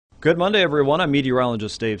Good Monday, everyone. I'm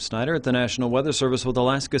meteorologist Dave Snyder at the National Weather Service with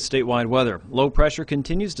Alaska statewide weather. Low pressure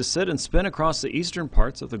continues to sit and spin across the eastern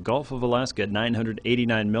parts of the Gulf of Alaska at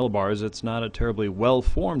 989 millibars. It's not a terribly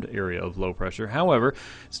well-formed area of low pressure. However,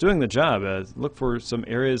 it's doing the job. Look for some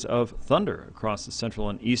areas of thunder across the central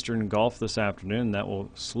and eastern Gulf this afternoon. That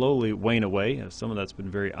will slowly wane away. Some of that's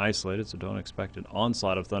been very isolated, so don't expect an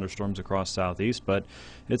onslaught of thunderstorms across southeast, but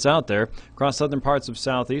it's out there. Across southern parts of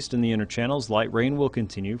southeast and the inner channels, light rain will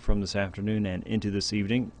continue from this afternoon and into this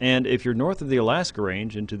evening. And if you're north of the Alaska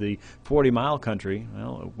Range into the 40-mile country,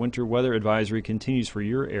 well, a winter weather advisory continues for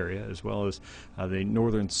your area, as well as the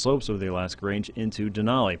northern slopes of the Alaska Range into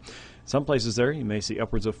Denali. Some places there you may see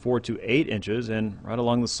upwards of 4 to 8 inches, and right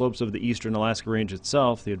along the slopes of the eastern Alaska Range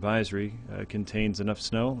itself, the advisory contains enough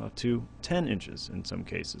snow up to 10 inches in some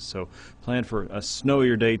cases. So plan for a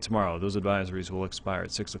snowier day tomorrow. Those advisories will expire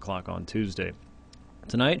at 6 o'clock on Tuesday.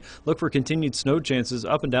 Tonight, look for continued snow chances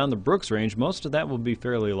up and down the Brooks Range. Most of that will be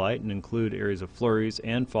fairly light and include areas of flurries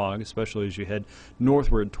and fog, especially as you head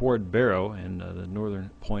northward toward Barrow and the northern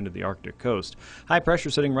point of the Arctic coast. High pressure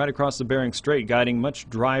sitting right across the Bering Strait, guiding much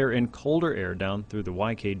drier and colder air down through the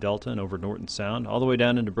YK Delta and over Norton Sound, all the way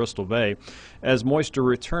down into Bristol Bay. As moisture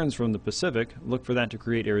returns from the Pacific, look for that to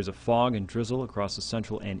create areas of fog and drizzle across the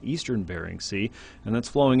central and eastern Bering Sea, and that's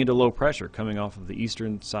flowing into low pressure coming off of the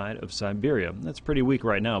eastern side of Siberia. That's pretty weak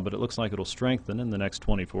right now, but it looks like it'll strengthen in the next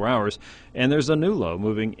 24 hours. And there's a new low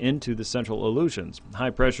moving into the central Aleutians. High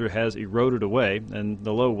pressure has eroded away, and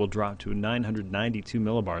the low will drop to 992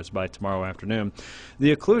 millibars by tomorrow afternoon.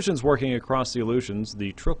 The occlusion's working across the Aleutians,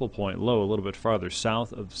 the triple point low a little bit farther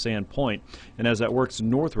south of Sand Point. And as that works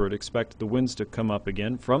northward, expect the winds to come up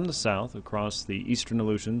again from the south across the eastern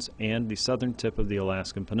Aleutians and the southern tip of the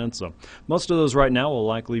Alaskan Peninsula. Most of those right now will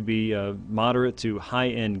likely be moderate to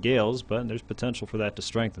high-end gales, but there's potential for that to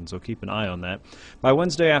strengthen, so keep an eye on that. By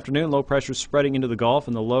Wednesday afternoon, low pressure is spreading into the Gulf,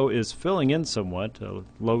 and the low is filling in somewhat.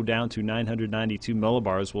 Low down to 992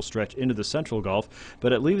 millibars will stretch into the central Gulf,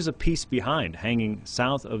 but it leaves a piece behind, hanging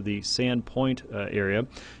south of the Sand Point area.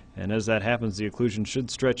 And as that happens, the occlusion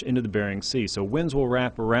should stretch into the Bering Sea. So winds will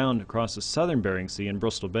wrap around across the southern Bering Sea and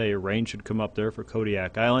Bristol Bay. Rain should come up there for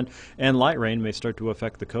Kodiak Island, and light rain may start to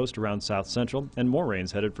affect the coast around south central, and more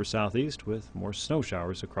rain's headed for southeast with more snow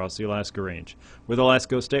showers across the Alaska Range. With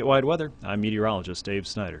Alaska statewide weather, I'm meteorologist Dave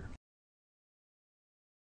Snyder.